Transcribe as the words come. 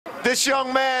This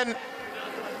young man,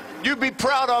 you'd be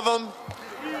proud of him.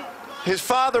 His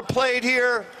father played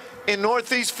here in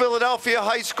Northeast Philadelphia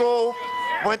High School,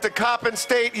 went to Coppin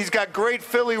State. He's got great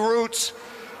Philly roots.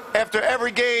 After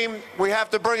every game, we have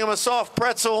to bring him a soft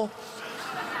pretzel.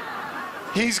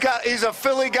 He's a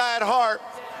Philly guy at heart,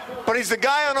 but he's the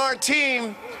guy on our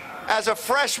team. As a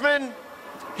freshman,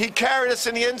 he carried us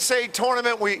in the NCAA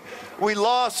tournament. We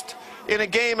lost in a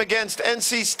game against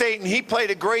NC State, and he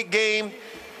played a great game.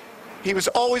 He was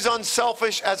always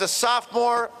unselfish. As a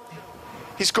sophomore,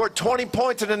 he scored 20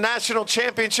 points in the national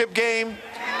championship game.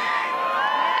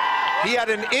 He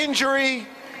had an injury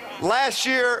last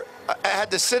year, had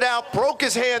to sit out, broke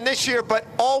his hand this year, but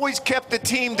always kept the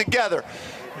team together.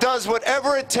 Does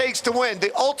whatever it takes to win,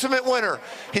 the ultimate winner.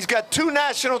 He's got 2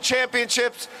 national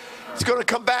championships. He's going to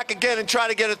come back again and try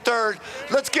to get a 3rd.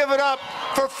 Let's give it up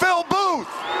for Phil Booth.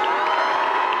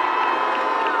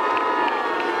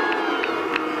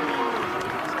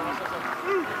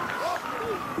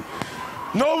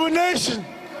 Nova Nation,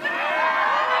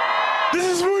 this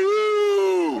is for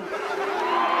you.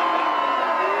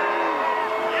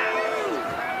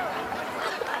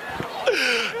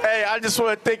 Hey, I just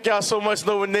want to thank y'all so much,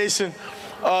 Nova Nation.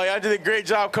 Y'all did a great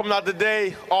job coming out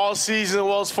today, all season,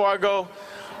 Wells Fargo,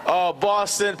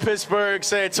 Boston, Pittsburgh,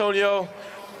 San Antonio.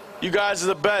 You guys are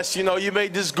the best. You know, you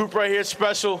made this group right here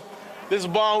special. This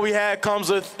bond we had comes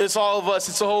with, it's all of us,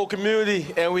 it's a whole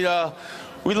community, and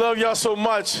we love y'all so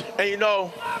much. And you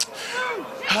know,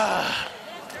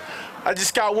 I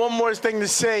just got one more thing to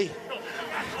say.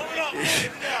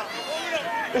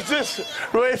 It's just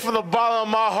right from the bottom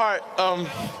of my heart.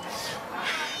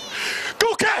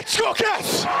 Go Cats! Go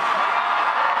Cats!